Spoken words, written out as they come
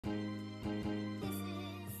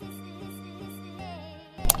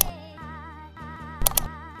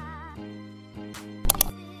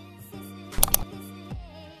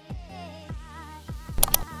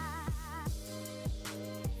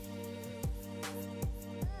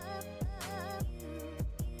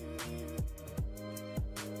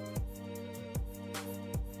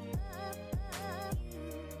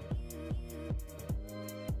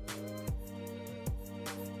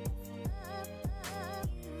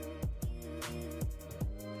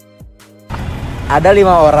Ada 5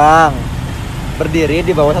 orang berdiri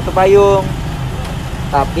di bawah satu payung,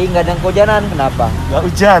 tapi nggak ada yang kehujanan. Kenapa? Nggak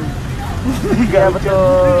hujan. Iya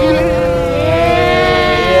betul.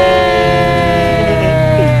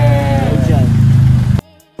 Hujan.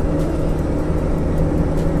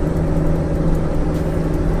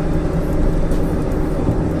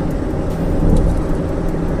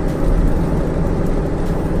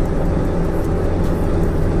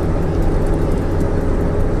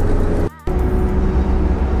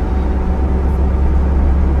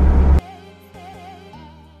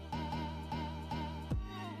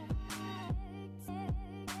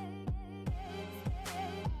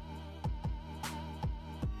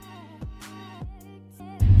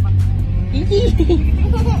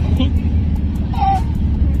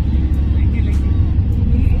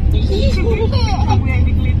 Kamu yang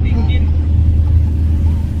dikelitingin.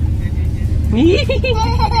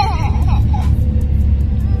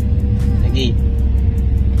 Lagi.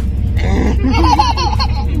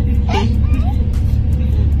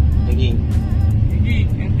 Lagi.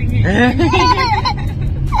 Yang tinggi.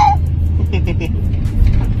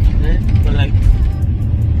 Mau lagi.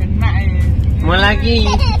 Kena ya. Mau lagi.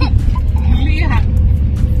 Lihat.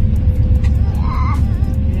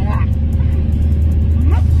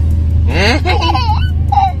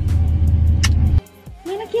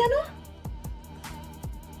 Mana Kiano?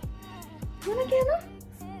 Mana Kiano?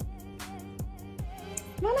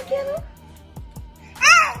 Mana Kiano?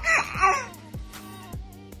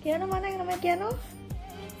 Kiano mana yang namanya Kiano?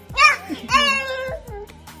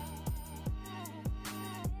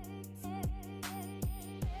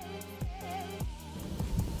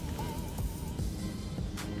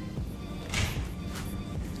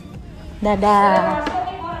 Dadah.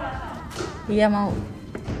 Iya mau.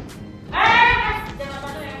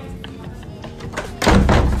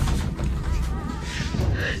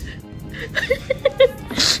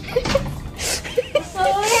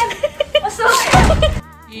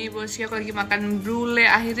 Bosnya aku lagi makan brulee.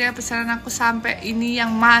 Akhirnya pesanan aku sampai. Ini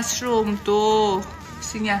yang mushroom tuh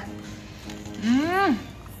isinya.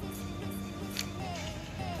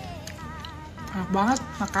 Enak banget.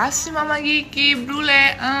 Makasih Mama Gigi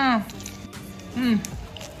brulee.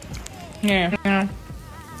 Nih,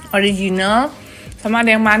 original sama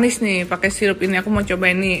ada yang manis nih, pakai sirup ini. Aku mau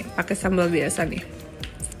cobain nih, pakai sambal biasa nih.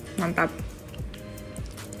 Mantap.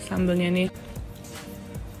 Sambalnya nih.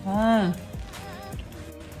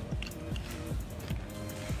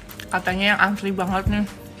 Katanya yang asli banget nih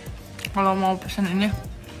kalau mau pesan ini.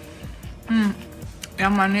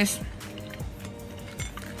 Yang manis.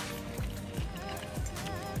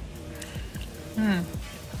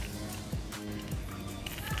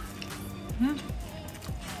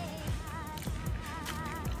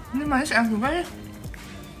 Ini manis enak juga ya.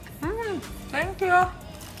 Thank you.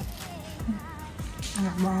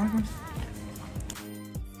 Enak banget.